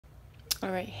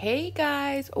Alright, hey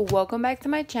guys, welcome back to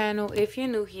my channel. If you're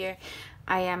new here,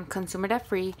 I am consumer debt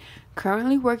free,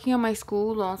 currently working on my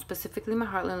school loan, specifically my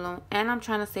Heartland loan, and I'm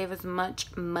trying to save as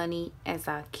much money as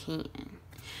I can.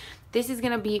 This is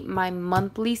gonna be my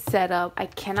monthly setup. I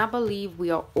cannot believe we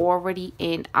are already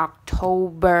in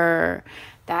October.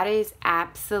 That is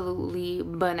absolutely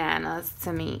bananas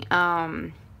to me.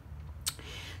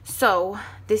 So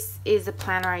this is a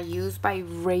planner I use by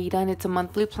Rakuten. It's a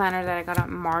monthly planner that I got at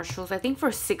Marshall's, I think for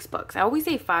 $6. I always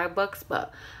say $5,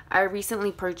 but I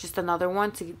recently purchased another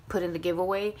one to put in the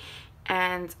giveaway,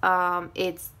 and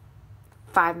it's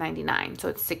 $5.99, so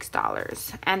it's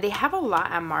 $6. And they have a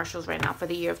lot at Marshall's right now for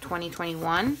the year of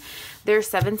 2021. They're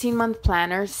 17-month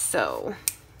planners, so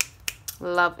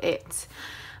love it.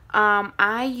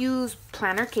 I use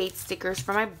Planner Kate stickers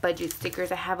for my budget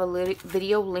stickers. I have a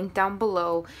video link down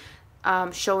below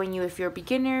showing you, if you're a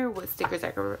beginner, what stickers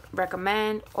I could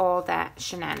recommend, all that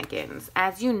shenanigans.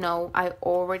 As you know, I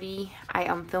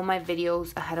film my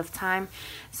videos ahead of time,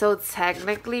 so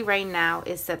technically right now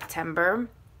is September,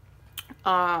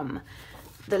 the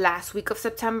last week of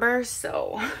September,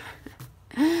 so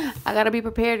I gotta be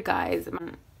prepared, guys.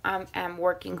 I'm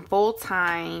working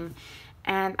full-time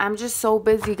and I'm just so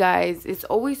busy, guys. It's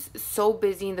always so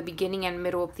busy in the beginning and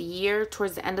middle of the year.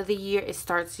 Towards the end of the year, it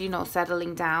starts, you know,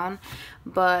 settling down.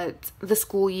 But the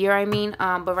school year, I mean.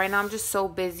 But right now, I'm just so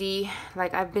busy.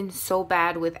 Like, I've been so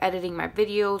bad with editing my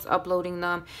videos, uploading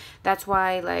them. That's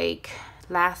why, like,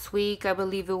 last week, I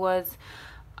believe it was,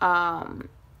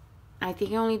 I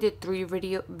think I only did 3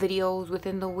 videos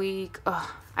within the week.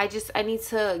 I need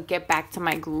to get back to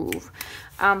my groove.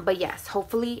 But yes,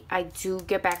 hopefully I do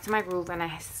get back to my groove and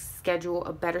I schedule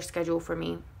a better schedule for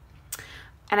me.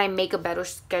 And I make a better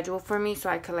schedule for me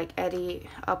so I could like edit,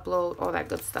 upload, all that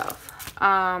good stuff.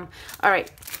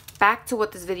 Alright, back to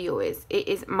what this video is. It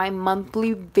is my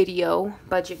monthly video,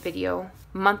 budget video,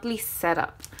 monthly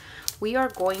setup. We are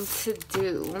going to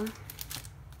do,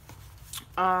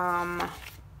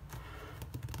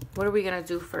 what are we gonna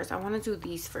do first? I want to do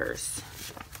these first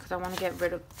because I want to get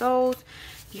rid of those.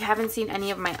 If you haven't seen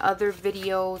any of my other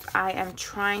videos, I am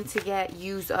trying to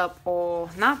use up all,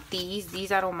 not these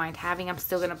I don't mind having. I'm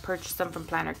still gonna purchase them from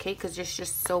Planner Kate because there's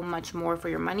just so much more for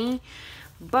your money.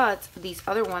 But these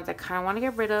other ones I kind of want to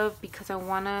get rid of because I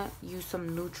want to use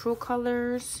some neutral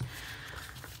colors.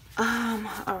 All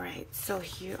right, so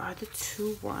here are the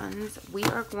 2 ones. We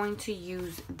are going to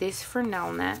use this for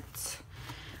Nelnet.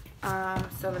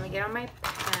 So let me get on my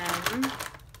pen.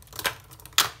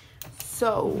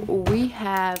 So we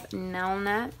have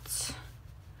Nelnet.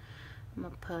 I'm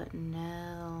gonna put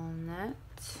Nelnet,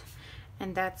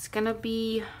 and that's gonna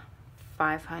be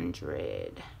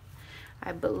 500,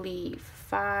 I believe,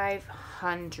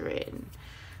 500.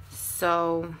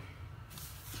 So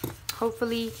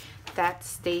hopefully that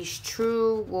stays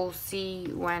true. We'll see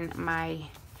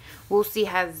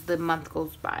as the month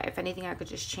goes by. If anything, I could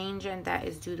just change it, and that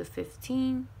is due to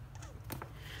 15.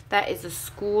 That is a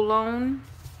school loan.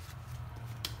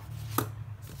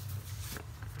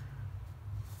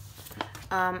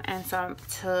 And so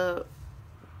to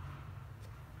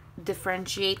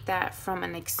differentiate that from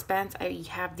an expense, I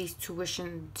have these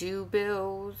tuition due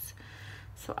bills.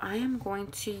 So I am going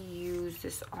to use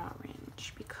this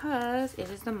orange because it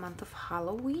is the month of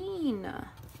Halloween.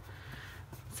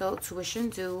 So tuition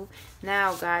due.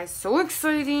 Now guys, so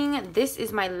exciting. This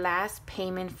is my last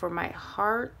payment for my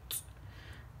Heartland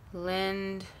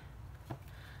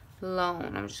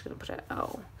loan. I'm just gonna put an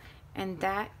O. And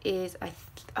that is, I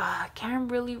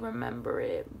can't really remember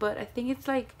it, but I think it's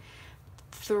like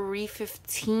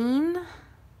 $315.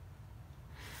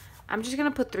 I'm just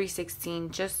gonna put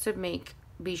 $316 just to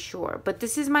be sure. But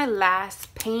this is my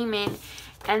last payment,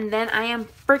 and then I am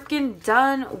freaking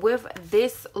done with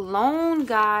this loan,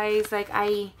 guys. Like,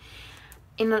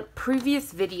 in a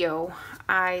previous video,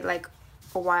 like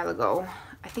a while ago,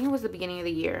 I think it was the beginning of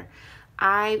the year,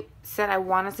 I said I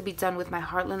wanted to be done with my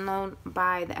Heartland loan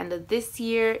by the end of this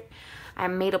year. I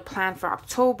made a plan for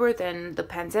October, then the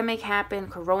pandemic happened,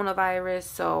 coronavirus,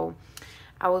 so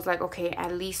I was like, okay,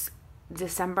 at least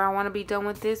December I want to be done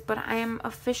with this. But I am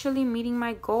officially meeting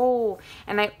my goal,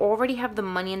 and I already have the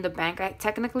money in the bank. I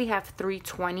technically have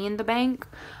 $320 in the bank,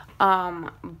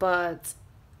 but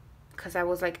because I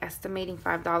was like estimating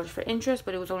 $5 for interest,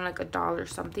 but it was only like $1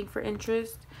 something for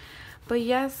interest. But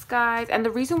yes, guys, and the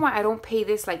reason why I don't pay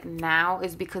this like now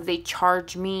is because they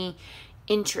charge me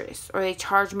interest, or they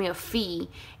charge me a fee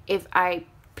if I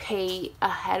pay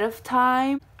ahead of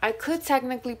time. I could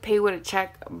technically pay with a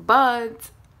check, but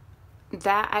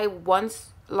that I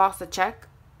once lost a check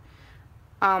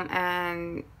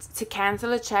And to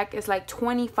cancel a check is like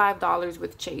 $25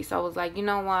 with Chase. So I was like, you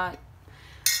know what,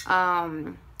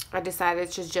 I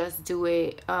decided to just do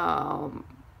it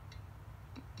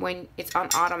when it's on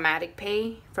automatic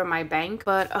pay from my bank.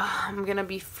 But I'm gonna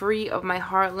be free of my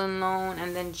Heartland loan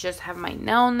and then just have my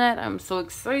nail net. I'm so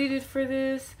excited for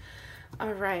this.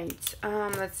 All right,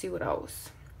 let's see what else.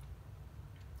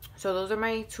 So those are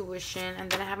my tuition,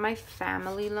 and then I have my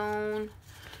family loan,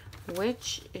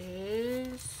 which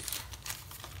is,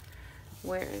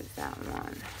 where is that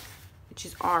one? Which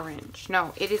is orange.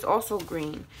 No, it is also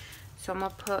green. So I'm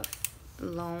gonna put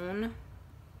loan,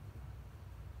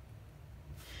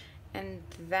 and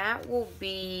that will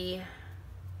be,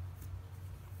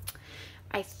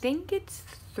 I think it's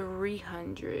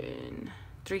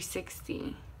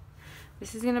 360.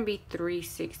 This is gonna be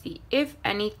 360. If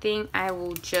anything, I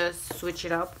will just switch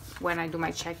it up when I do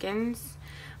my check-ins.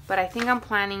 But I think I'm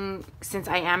planning, since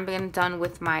I am being done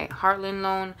with my Heartland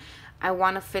loan, I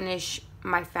want to finish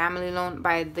my family loan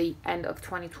by the end of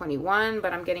 2021.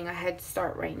 But I'm getting a head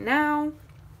start right now.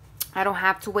 I don't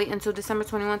have to wait until December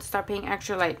 21 to start paying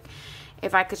extra. Like,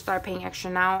 if I could start paying extra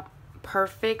now,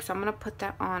 perfect. So I'm gonna put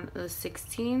that on the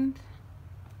 16th.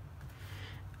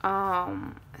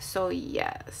 So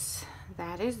yes,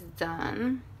 that is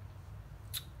done.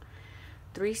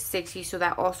 360. So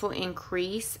that also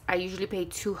increased. I usually pay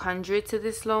 200 to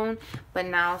this loan, but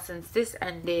now since this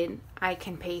ended, I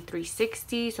can pay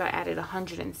 360. So I added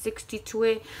 160 to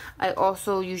it. I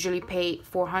also usually pay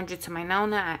 400 to my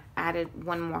Nona. I added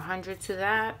one more 100 to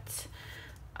that.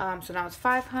 So now it's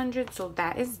 500. So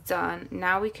that is done.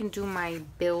 Now we can do my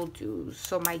bill dues.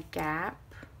 So my Gap,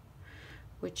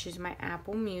 which is my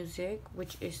Apple Music,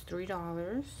 which is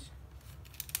 $3.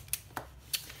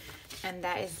 And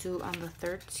that is due on the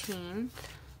 13th.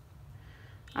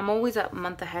 I'm always a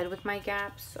month ahead with my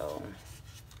Gap, so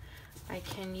I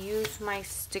can use my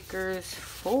stickers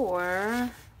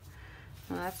for,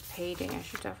 well, that's payday. I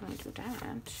should definitely do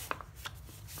that.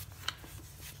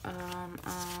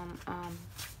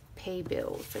 Pay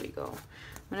bills. There we go.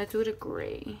 I'm gonna do it a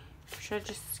gray. Should I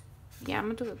just, yeah,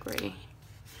 I'm gonna do it gray.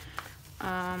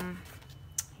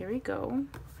 Here we go.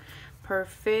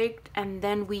 Perfect. And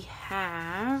then we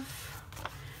have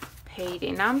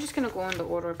payday. Now I'm just gonna go in the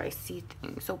order if I see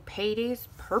things. So payday is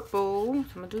purple. So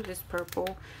I'm gonna do this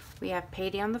purple. We have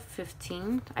payday on the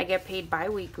 15th. I get paid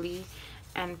bi-weekly,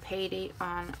 and payday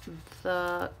on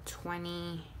the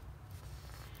 30th,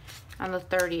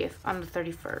 on the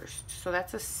 31st. So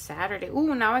that's a Saturday.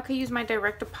 Ooh, now I could use my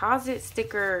direct deposit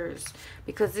stickers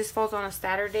because this falls on a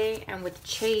Saturday, and with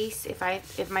Chase, if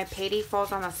my payday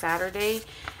falls on a Saturday,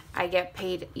 I get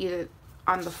paid either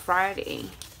on the Friday.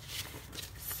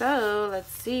 So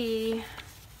let's see.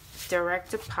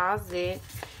 Direct deposit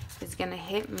is gonna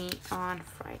hit me on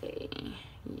Friday.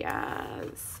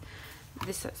 Yes.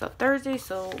 This is a Thursday,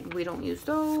 so we don't use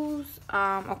those.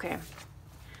 Okay.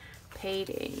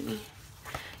 Payday.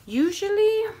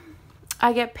 Usually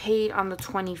I get paid on the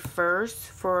 21st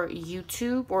for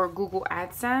YouTube or Google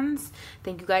AdSense.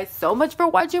 Thank you guys so much for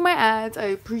watching my ads. I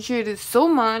appreciate it so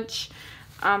much.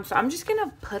 So I'm just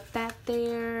gonna put that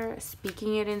there,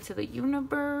 speaking it into the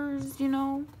universe, you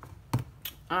know.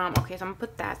 Okay, so I'm gonna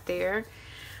put that there.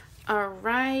 All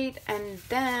right, and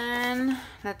then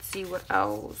let's see what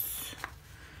else.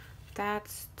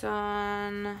 That's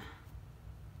done.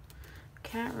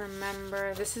 Can't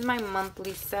remember. This is my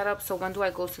monthly setup. So when do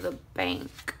I go to the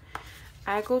bank?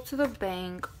 I go to the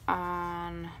bank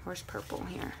on, where's purple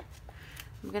here?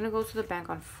 I'm gonna go to the bank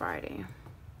on Friday.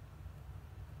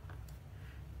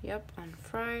 Yep, on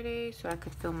Friday, so I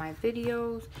could film my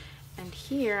videos. And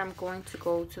here I'm going to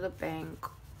go to the bank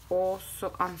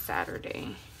also on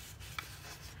Saturday.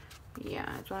 Yeah,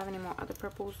 do I have any more other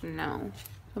purples? No.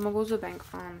 So I'm gonna go to the bank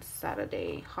on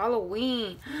Saturday.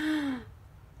 Halloween.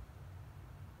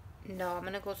 No, I'm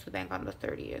gonna go to the bank on the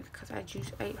 30th because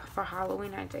for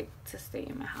Halloween I like to stay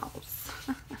in my house.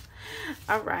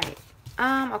 All right.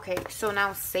 Okay, so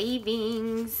now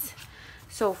savings.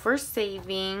 So for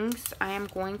savings, I am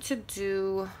going to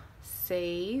do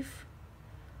save,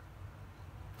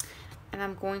 and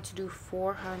I'm going to do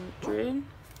 400.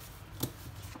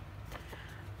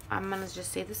 I'm gonna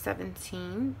just say the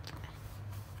 17th,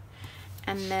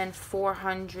 and then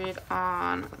 400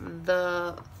 on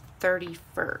the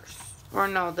 31st, or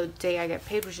no, the day I get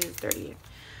paid, which is 30th.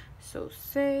 So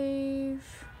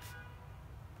save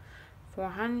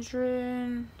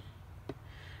 400.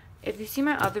 If you see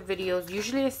my other videos,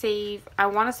 usually I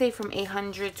want to save from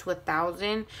 800 to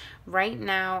 1,000. Right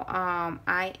now,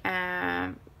 I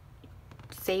am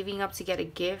saving up to get a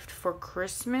gift for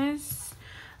Christmas.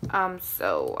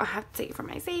 So I have to save from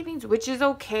my savings, which is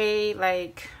okay.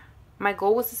 Like, my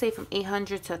goal was to save from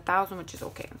 800 to 1,000, which is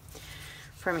okay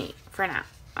for me for now.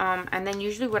 And then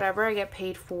usually whatever I get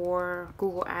paid for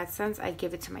Google AdSense, I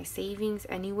give it to my savings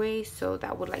anyway, so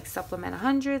that would like supplement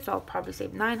 100. So I'll probably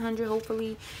save 900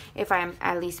 hopefully if I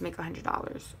at least make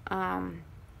 $100.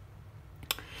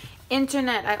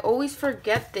 Internet, I always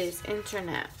forget this.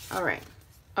 Internet. All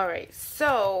right,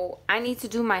 so I need to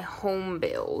do my home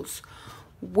bills,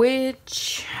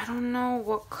 which I don't know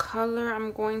what color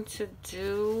I'm going to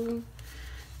do,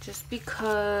 just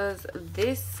because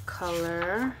this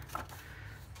color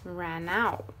ran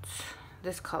out,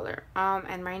 this color.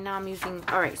 And right now I'm using,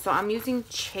 all right, so I'm using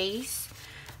Chase.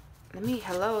 Let me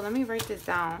write this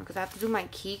down because I have to do my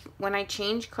key. When I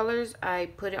change colors, I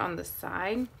put it on the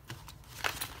side.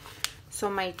 So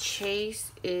my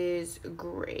Chase is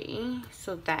gray,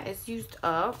 so that is used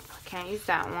up. I can't use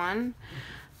that one.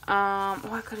 Oh,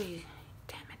 I could have used,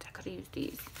 damn it, I could have used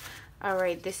these. All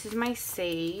right, this is my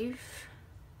save.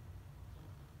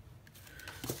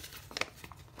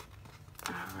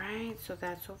 All right, so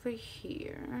that's over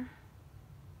here.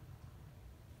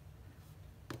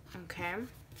 Okay.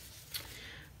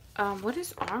 What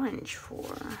is orange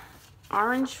for?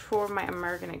 Orange for my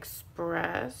American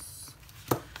Express.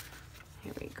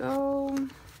 Here we go.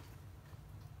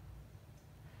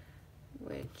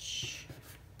 Which,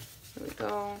 here we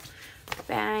go.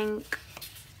 Bank,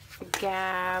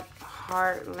 Gap,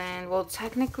 Heartland. Well,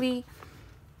 technically,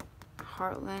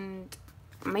 Heartland.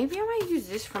 Maybe I might use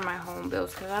this for my home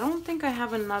bills because I don't think I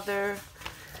have another.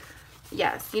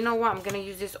 Yes, you know what? I'm going to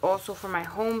use this also for my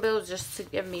home bills just to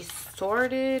get me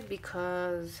sorted,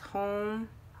 because home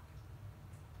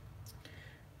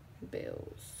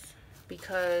bills.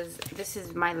 Because this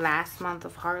is my last month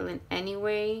of Heartland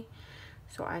anyway.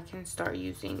 So I can start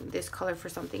using this color for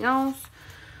something else.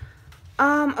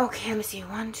 Okay, let me see.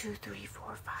 1, 2, 3,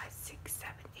 4, 5, 6,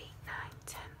 7, 8, 9,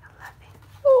 10, 11.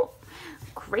 Oh,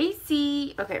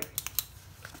 crazy. Okay.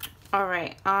 All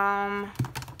right.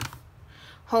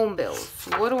 Home bills.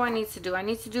 What do I need to do? I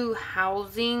need to do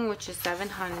housing, which is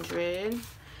 700.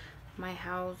 My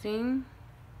housing,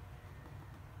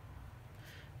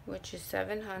 which is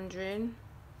 700.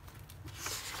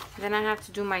 Then I have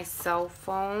to do my cell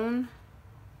phone,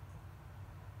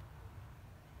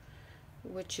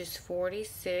 which is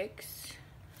 46.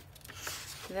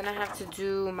 Then I have to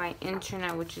do my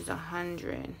internet, which is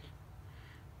 100.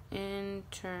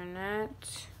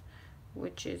 Internet,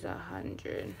 which is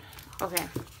 100. Okay,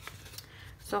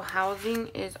 so housing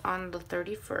is on the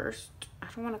 31st. I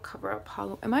don't want to cover up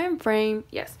Halloween. Am I in frame?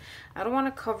 Yes. I don't want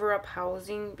to cover up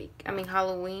Halloween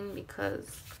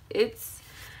because it's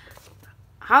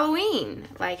Halloween.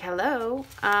 Like, hello.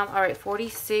 All right,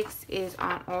 46 is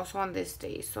also on this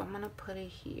day, so I'm gonna put it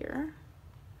here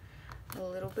a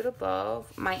little bit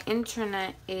above. My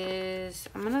internet is,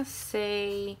 I'm gonna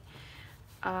say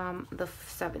the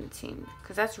 17th,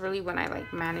 because that's really when I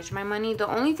like manage my money. The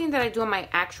only thing that I do on my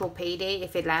actual payday,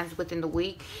 if it lands within the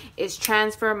week, is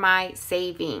transfer my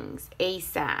savings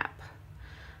ASAP.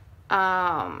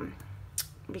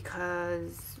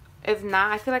 Because if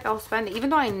not, I feel like I'll spend it.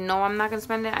 Even though I know I'm not gonna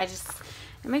spend it,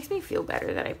 it makes me feel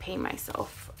better that I pay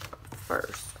myself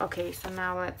first. Okay, so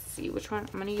now let's see which one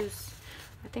I'm gonna use.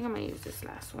 I think I'm gonna use this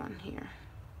last one here.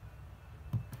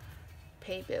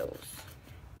 Pay bills.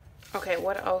 Okay,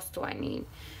 what else do I need?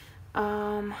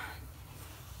 Do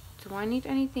I need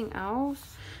anything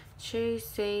else? Chase,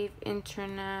 save,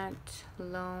 internet,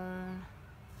 loan,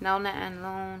 Nelnet and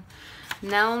loan.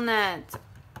 Nelnet.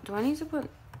 Do I need to put?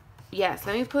 Yes,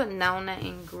 let me put Nelnet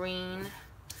in green.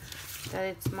 That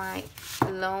it's my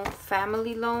loan,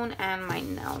 family loan, and my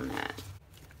Nelnet.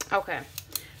 Okay,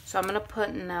 so I'm gonna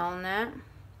put Nelnet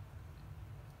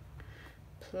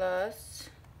plus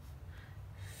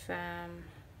fam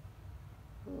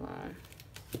loan.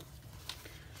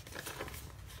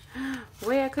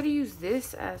 Wait, I could have used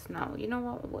this as, no, you know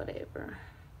what, whatever.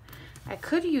 I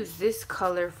could use this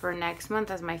color for next month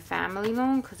as my family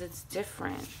loan because it's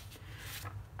different.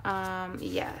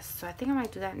 Yes, so I think I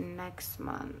might do that next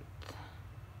month.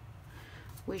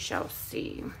 We shall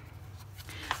see.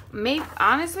 Maybe,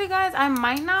 honestly guys, I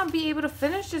might not be able to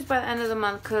finish this by the end of the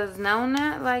month because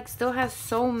Nelnet like still has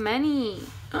so many.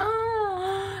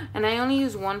 And I only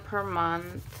use one per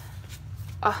month.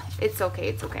 Oh, it's okay,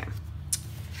 it's okay.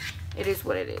 It is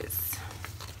what it is.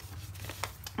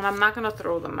 And I'm not gonna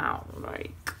throw them out.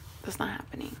 Like, that's not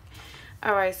happening.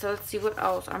 All right, so let's see what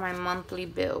else are my monthly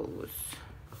bills.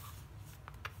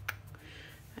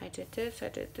 I did this, I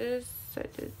did this, I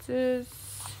did this.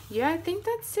 Yeah, I think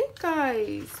that's it,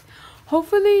 guys.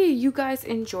 hopefully you guys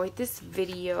enjoyed this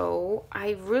video.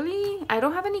 I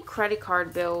don't have any credit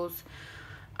card bills,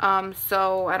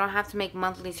 so I don't have to make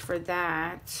monthlies for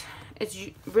that. It's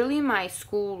really my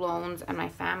school loans and my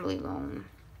family loan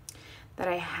that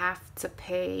I have to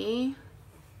pay,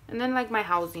 and then like my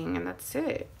housing, and that's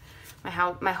it.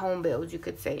 My home bills, you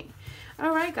could say.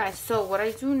 All right, guys. So what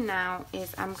I do now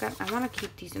is I want to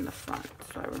keep these in the front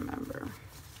so I remember.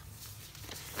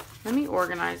 Let me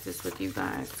organize this with you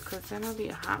guys, because then it'll be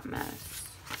a hot mess.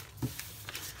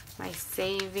 My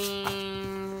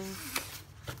savings,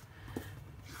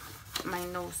 my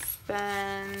no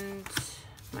spend,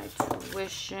 my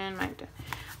tuition,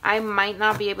 I might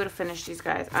not be able to finish these,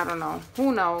 guys. I don't know.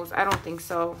 Who knows? I don't think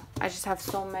so. I just have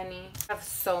so many.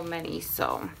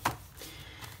 So.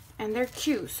 And they're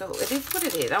cute, so it is what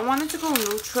it is. I wanted to go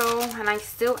neutral, and I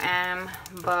still am,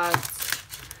 but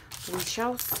we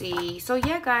shall see. So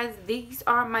yeah, guys, this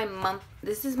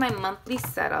is my monthly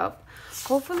setup.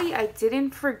 Hopefully I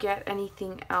didn't forget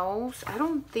anything else. I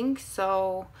don't think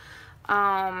so.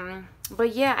 But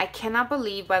yeah, I cannot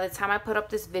believe by the time I put up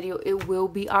this video it will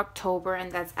be October,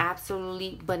 and that's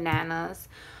absolutely bananas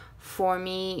for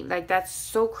me. Like, that's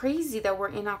so crazy that we're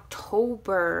in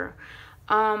October.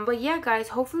 But yeah, guys,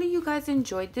 hopefully you guys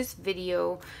enjoyed this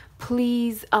video.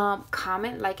 Please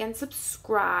comment, like, and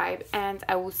subscribe, and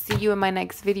I will see you in my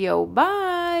next video.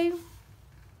 Bye.